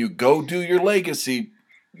blurb, and you go do your legacy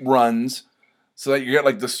runs, so that you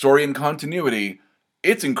get, the story and continuity,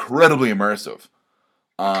 it's incredibly immersive.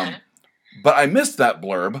 Okay. But I missed that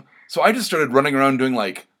blurb, so I just started running around doing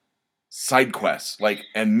like side quests, like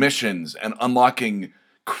and missions and unlocking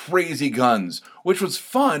crazy guns, which was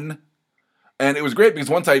fun. And it was great because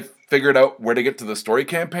once I figured out where to get to the story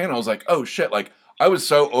campaign, I was like, oh shit, like I was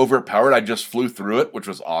so overpowered, I just flew through it, which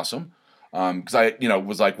was awesome. Because I,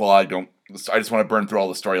 was like, well, I just want to burn through all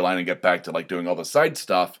the storyline and get back to like doing all the side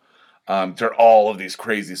stuff. To all of these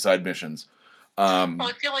crazy side missions. Well,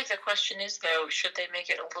 I feel like the question is, though, should they make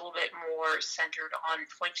it a little bit more centered on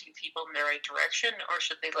pointing people in the right direction, or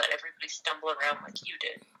should they let everybody stumble around like you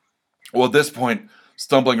did? Well, at this point,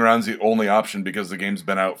 stumbling around is the only option because the game's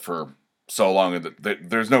been out for so long that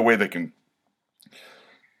there's no way they can.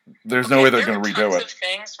 There's no way they're going to redo it. There are tons of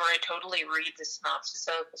things where I totally read the synopsis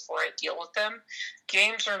of before I deal with them.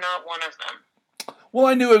 Games are not one of them. Well,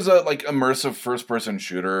 I knew it was a like immersive first-person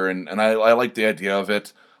shooter, and I liked the idea of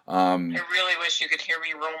it. I really wish you could hear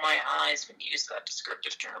me roll my eyes when you use that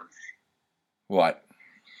descriptive term. What?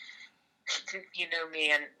 You know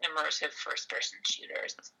me and immersive first-person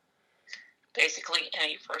shooters. Basically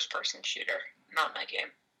any first-person shooter. Not my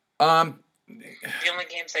game. The only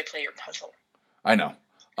games I play are puzzle. I know.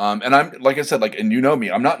 And I'm, like I said, like, and you know me,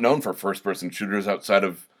 I'm not known for first-person shooters outside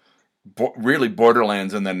of really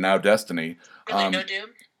Borderlands and then now Destiny. Really, no Doom?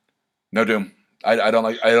 No Doom. I don't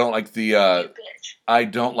like the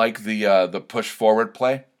push forward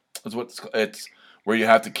play. Is what it's where you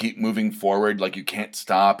have to keep moving forward, like you can't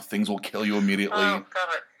stop. Things will kill you immediately. Oh, got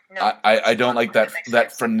it. No, I don't like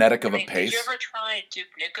that frenetic of a pace. Did you ever try Duke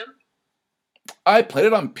Nukem? I played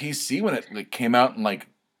it on PC when it came out in like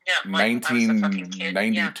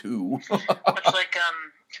 1992. Yeah. Much like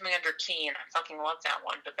Commander Keen. I fucking love that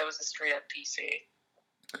one, but that was a straight up PC.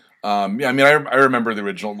 Yeah, I mean, I remember the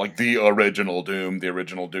original Doom, the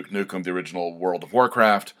original Duke Nukem, the original World of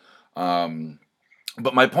Warcraft.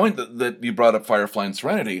 But my point that you brought up Firefly and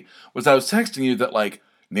Serenity was I was texting you that, like,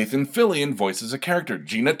 Nathan Fillion voices a character.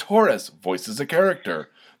 Gina Torres voices a character.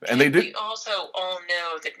 And they did. We also all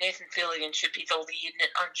know that Nathan Fillion should be the lead in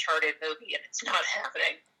an Uncharted movie, and it's not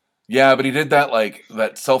happening. Yeah, but he did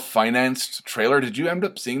that self-financed trailer. Did you end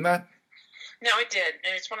up seeing that? No, I did.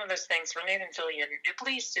 And it's one of those things where Nathan Fillion, at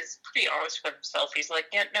least, is pretty honest with himself. He's like,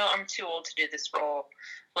 yeah, no, I'm too old to do this role.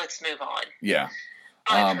 Let's move on. Yeah.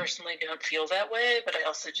 I personally don't feel that way, but I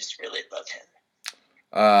also just really love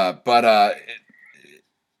him.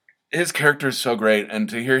 His character is so great, and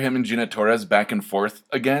to hear him and Gina Torres back and forth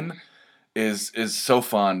again is so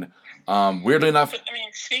fun. Weirdly enough... But, I mean,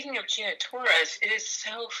 speaking of Gina Torres, it is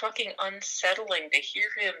so fucking unsettling to hear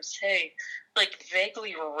him say, like,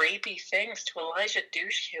 vaguely rapey things to Elijah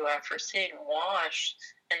Dushku after seeing Wash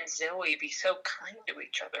and Zoe be so kind to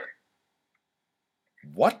each other.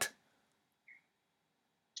 What?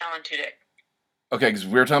 Alan Tudyk. Okay, because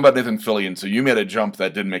we were talking about Nathan Fillion, so you made a jump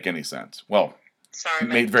that didn't make any sense. Well, sorry,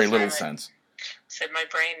 made very little sense. Said my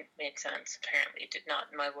brain made sense. Apparently, it did not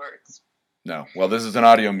in my words. No. Well, this is an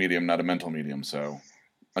audio medium, not a mental medium, so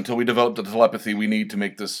until we develop the telepathy we need to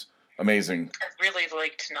make this amazing. I'd really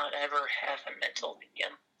like to not ever have a mental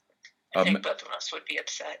medium. I think both of us would be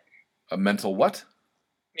upset. A mental what?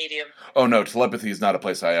 Medium. Oh, no, telepathy is not a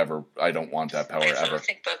place I don't want that power ever. I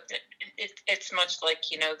think that it's much like,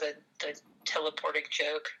 the teleporting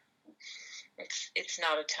joke. It's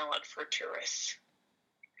not a talent for tourists.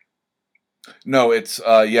 No, it's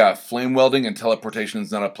flame welding and teleportation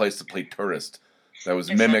is not a place to play tourist. That was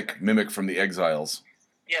exactly. Mimic from the Exiles.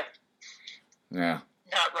 Yeah. Yeah.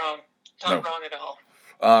 Not wrong. Not wrong at all.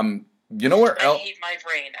 You know where I hate my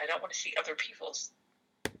brain. I don't want to see other people's.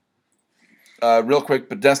 Real quick,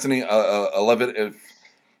 but Destiny, I love it.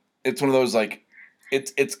 It's one of those like,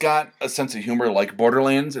 it's got a sense of humor like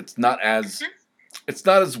Borderlands. It's not as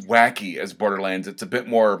wacky as Borderlands. It's a bit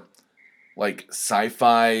more like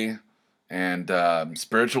sci-fi and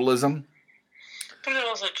spiritualism. But it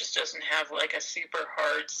also just doesn't have like a super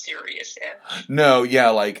hard, serious edge. No,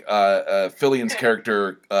 yeah, like Fillion's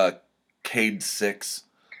character, Cade 6,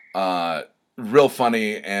 real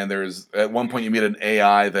funny. And there's at one point you meet an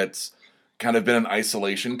AI that's kind of been in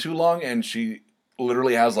isolation too long, and she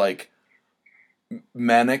literally has like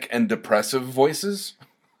manic and depressive voices.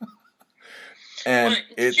 And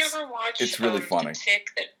did you ever watch it's really funny. The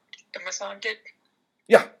Tick that Amazon did?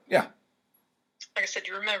 Yeah. Like I said,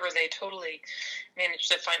 you remember they totally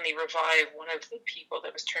managed to finally revive one of the people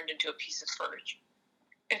that was turned into a piece of furniture.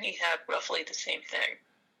 And he had roughly the same thing.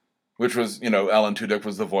 Which was, Alan Tudyk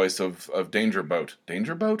was the voice of Danger Boat.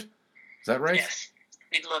 Danger Boat? Is that right? Yes.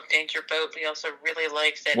 We love Danger Boat. We also really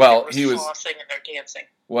liked that he was flossing and they're dancing.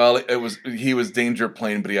 Well, he was Danger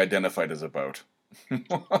Plane, but he identified as a boat.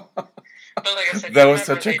 But like I said, That you was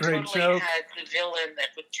remember such a they great totally joke. had the villain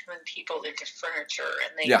that would turn people into furniture,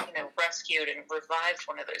 and they, Yeah. rescued and revived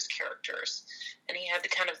one of those characters. And he had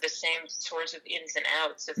the same sorts of ins and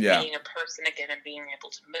outs of being a person again and being able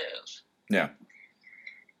to move. Yeah.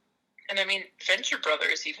 And I mean, Venture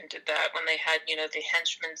Brothers even did that when they had, the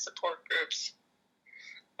henchmen support groups.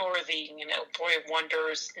 Or the, Boy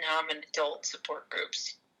Wonders and adult support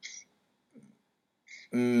groups.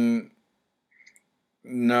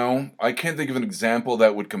 No, I can't think of an example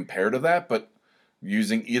that would compare to that, but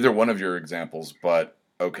using either one of your examples, but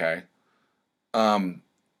okay.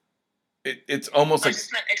 It's almost like... I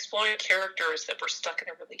just meant exploring characters that were stuck in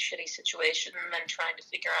a really shitty situation and then trying to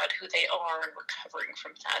figure out who they are and recovering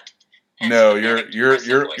from that. No, you're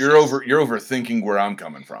overthinking where I'm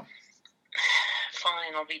coming from.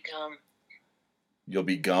 Fine, I'll be dumb. You'll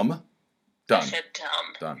be gum? Done. I said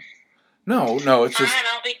dumb. Done. No, it's Fine, just...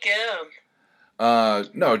 I'll be gum.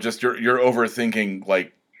 No, just you're overthinking,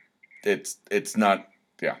 like, it's not...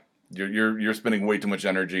 Yeah. You're spending way too much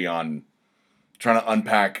energy on trying to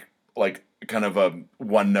unpack, like, kind of a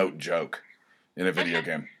one-note joke in a video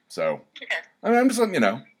game. So, okay. I mean, I'm just letting you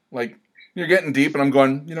know. Like, you're getting deep, and I'm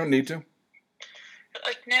going, you don't need to.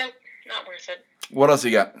 No, not worth it. What else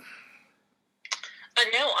you got?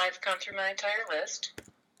 No, I've gone through my entire list.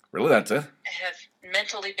 Really, that's it? I have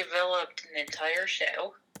mentally developed an entire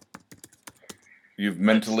show. You've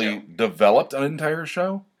mentally developed an entire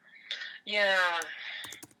show? Yeah.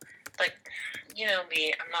 Like, you know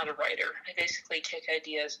me, I'm not a writer. I basically take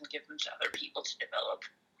ideas and give them to other people to develop.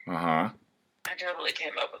 Uh-huh. I totally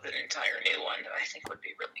came up with an entire new one that I think would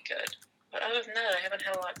be really good. But other than that, I haven't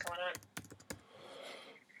had a lot going on.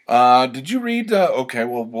 Did you read... okay,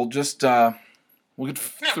 well, we'll just... we'll get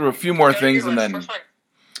through a few more things and then...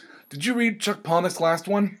 Did you read Chuck Palahniuk's last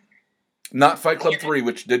one? Not Fight Club 3,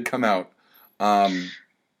 which did come out. I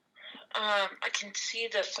can see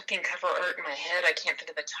the fucking cover art in my head. I can't think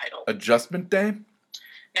of the title. Adjustment Day?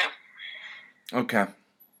 No. Okay. I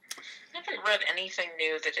haven't read anything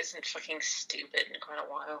new that isn't fucking stupid in quite a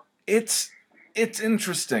while. It's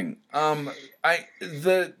interesting.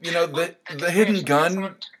 The Hidden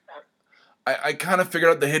Gun... I kind of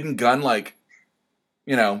figured out the Hidden Gun, like,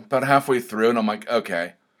 about halfway through, and I'm like,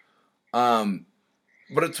 okay.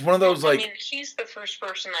 But it's one of those, like... I mean, he's the first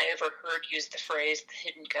person I ever heard use the phrase, the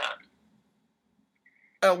hidden gun.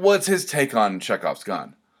 Well, it's his take on Chekhov's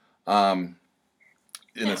gun, in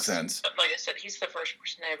a sense. But like I said, he's the first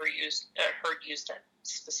person I ever heard use that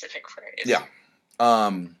specific phrase. Yeah.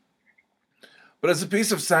 But as a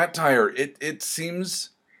piece of satire, it seems...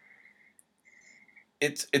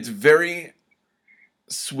 It's very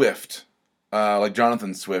Swift, like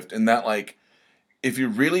Jonathan Swift, in that, like, if you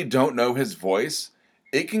really don't know his voice,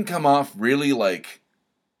 it can come off really, like,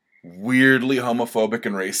 weirdly homophobic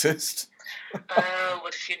and racist.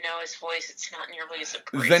 But if you know his voice, it's not nearly as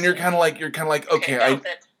abrasive. Then you're kind of like, okay,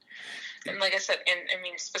 and like I said, I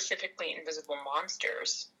mean, specifically Invisible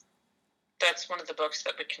Monsters, that's one of the books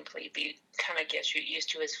that would completely kind of get you used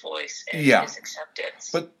to his voice and his acceptance.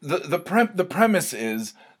 But the premise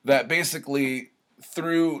is that basically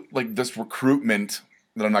through, like, this recruitment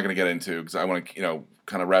that I'm not going to get into because I want to,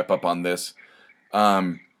 kind of wrap up on this.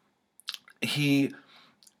 They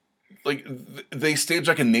stage,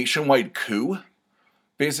 like, a nationwide coup,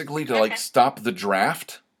 basically, to, like, stop the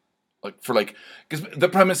draft. Because the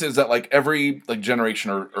premise is that, like, every, like,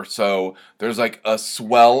 generation or so, there's, like, a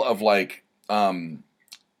swell of, like,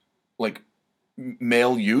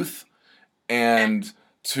 male youth, and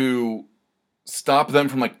to stop them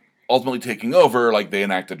from, like, ultimately taking over, like, they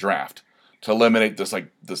enact a draft to eliminate this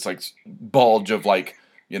bulge of, like,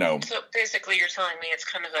 So basically you're telling me it's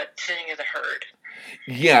kind of a thinning of the herd.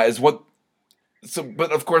 Yeah, is what... So,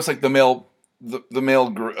 but of course, like,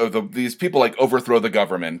 these people, like, overthrow the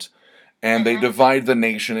government, and they divide the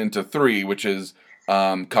nation into three, which is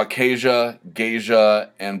Caucasia,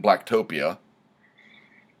 Gasia, and Blacktopia.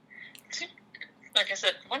 Like I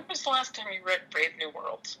said, when was the last time you read Brave New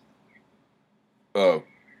World? Oh,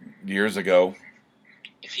 years ago.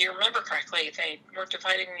 If you remember correctly, they were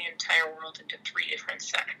dividing the entire world into 3 different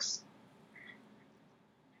sects.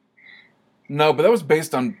 No, but that was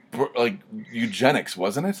based on, like, eugenics,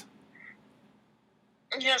 wasn't it?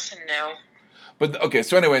 Yes and no. But, okay,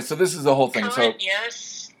 so anyway, so this is the whole thing. Current,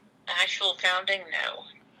 yes. Actual founding, no.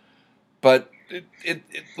 But, it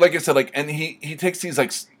like I said, like, and he takes these,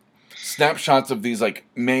 like, snapshots of these, like,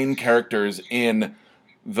 main characters in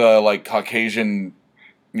the, like, Caucasian,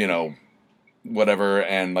 whatever,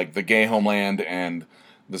 and, like, the gay homeland, and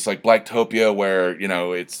this, like, Blacktopia where,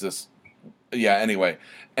 it's this... Yeah, anyway.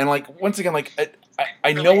 And, like, once again, like,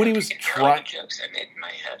 I know what he was trying... jokes I made in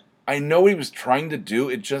my head. I know what he was trying to do.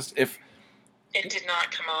 It just if It did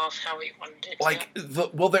not come off how he wanted it like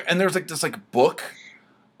there's like this like book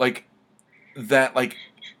like that like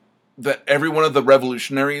that every one of the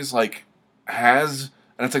revolutionaries like has,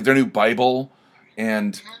 and it's like their new Bible,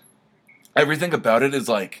 and everything about it is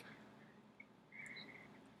like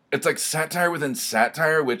it's like satire within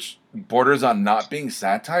satire, which borders on not being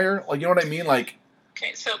satire. Like, you know what I mean? Like,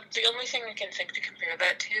 Okay, so the only thing I can think to compare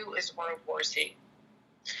that to is World War Z,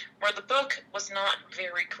 where the book was not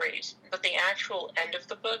very great, but the actual end of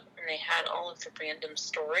the book, when they had all of the random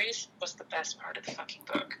stories, was the best part of the fucking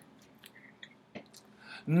book.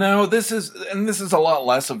 no, this is a lot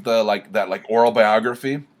less of the like that like oral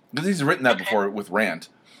biography, because he's written that before with Rand.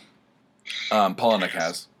 Polinick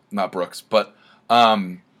has, not Brooks, but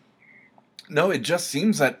no, it just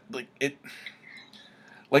seems that like it,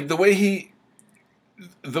 like the way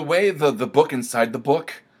the book inside the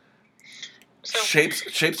book So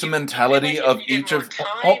shapes the mentality of each of.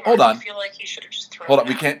 Hold on. I feel like he should have just thrown Hold on,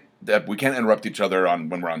 it out. we can't interrupt each other on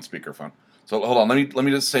when we're on speakerphone. So hold on, let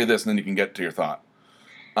me just say this, and then you can get to your thought.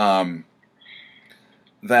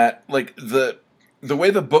 That like the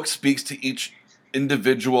way the book speaks to each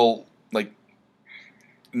individual like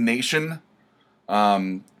nation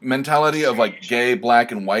mentality of like gay,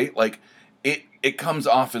 black, and white, like it comes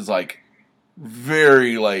off as like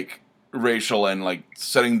very like racial and like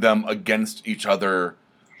setting them against each other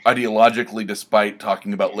ideologically, despite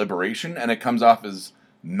talking about liberation, and it comes off as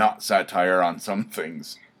not satire on some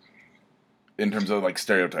things in terms of like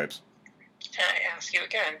stereotypes. Can I ask you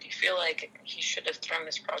again, do you feel like he should have thrown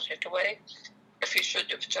this project away? If he should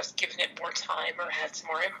have just given it more time or had some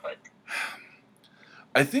more input?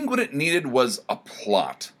 I think what it needed was a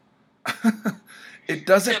plot. It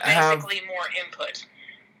doesn't have... So basically more input.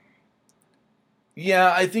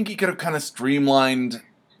 Yeah, I think he could have kind of streamlined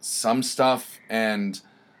some stuff, and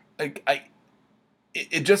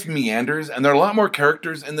it just meanders, and there are a lot more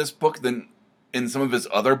characters in this book than in some of his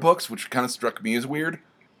other books, which kind of struck me as weird.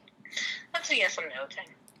 That's a yes and no thing.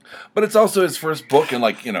 But it's also his first book in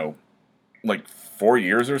like 4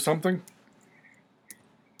 years or something.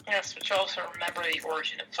 Yes, but you also remember the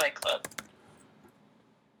origin of Fight Club.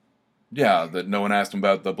 Yeah, that no one asked him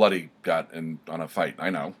about the blood he got on a fight. I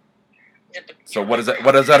know. Yeah, so what does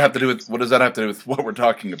that have to do with what we're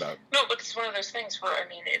talking about? No, but it's one of those things where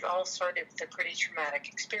it all started with a pretty traumatic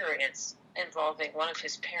experience involving one of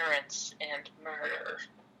his parents and murder.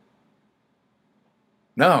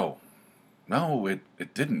 No,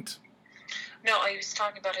 it didn't. No, I was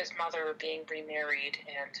talking about his mother being remarried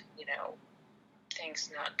and,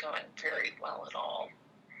 things not going very well at all.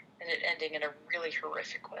 And it ending in a really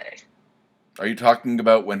horrific way. Are you talking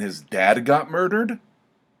about when his dad got murdered?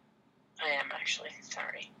 I am, actually.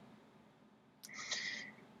 Sorry.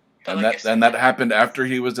 And that happened after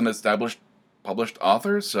he was an established published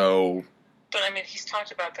author, so... But, he's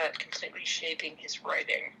talked about that completely shaping his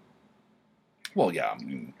writing. Well, yeah,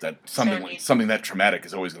 something that traumatic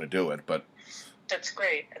is always going to do it, but... That's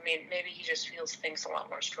great. Maybe he just feels things a lot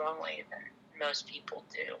more strongly than most people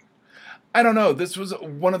do. I don't know. This was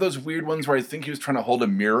one of those weird ones where I think he was trying to hold a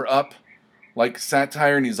mirror up, like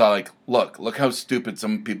satire, and he's all like, look how stupid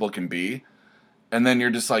some people can be. And then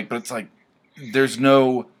you're just like, but it's like, there's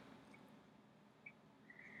no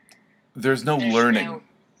learning. There's no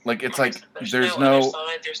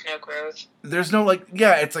growth. There's no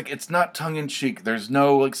it's not tongue in cheek. There's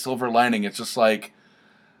no like silver lining. It's just like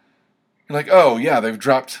oh yeah, they've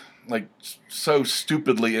dropped like so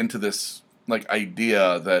stupidly into this like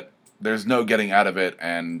idea that there's no getting out of it,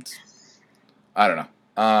 and I don't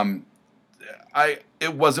know.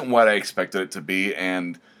 It wasn't what I expected it to be,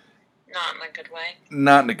 and not in a good way.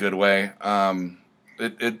 Not in a good way.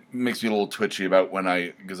 It makes me a little twitchy about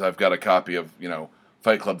because I've got a copy of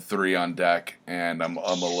Fight Club 3 on deck, and I'm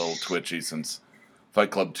a little twitchy since Fight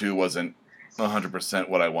Club 2 wasn't 100%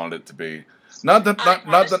 what I wanted it to be. Not that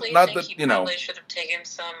he probably should have taken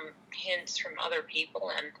some hints from other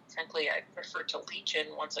people, and frankly, I refer to Legion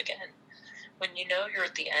once again. When you know you're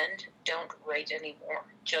at the end, don't write anymore.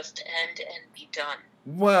 Just end and be done.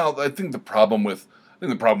 Well, I think the problem with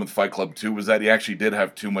Fight Club 2 was that he actually did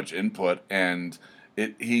have too much input, and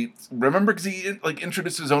remember because he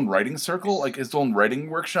introduced his own writing circle, like his own writing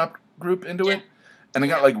workshop group into it, and it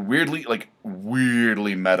got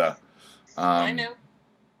weirdly meta. I know.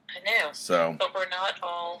 So, but we're not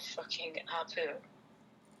all fucking Apu.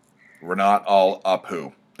 We're not all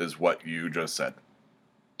Apu, is what you just said.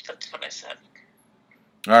 That's what I said.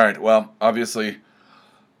 All right. Well, obviously,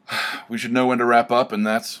 we should know when to wrap up, and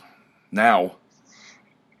that's now.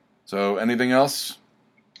 So, anything else?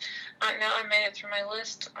 Now I made it through my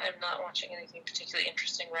list. I'm not watching anything particularly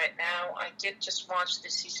interesting right now. I did just watch the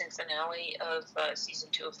season finale of season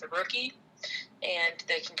 2 of The Rookie, and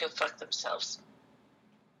they can go fuck themselves.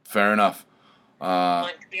 Fair enough.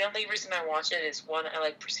 Like, the only reason I watch it is, 1, I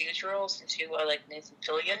like procedurals, and 2, I like Nathan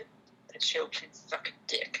Fillion. That show can suck a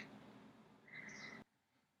dick.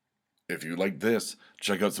 If you like this,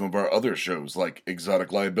 check out some of our other shows like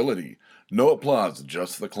Exotic Liability, No Applause,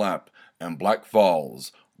 Just the Clap, and Black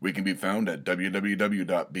Falls. We can be found at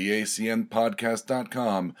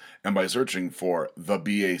www.bacnpodcast.com and by searching for The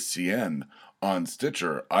BACN on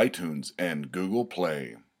Stitcher, iTunes, and Google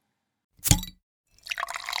Play.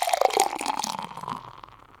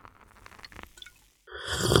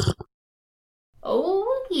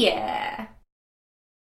 Oh, yeah.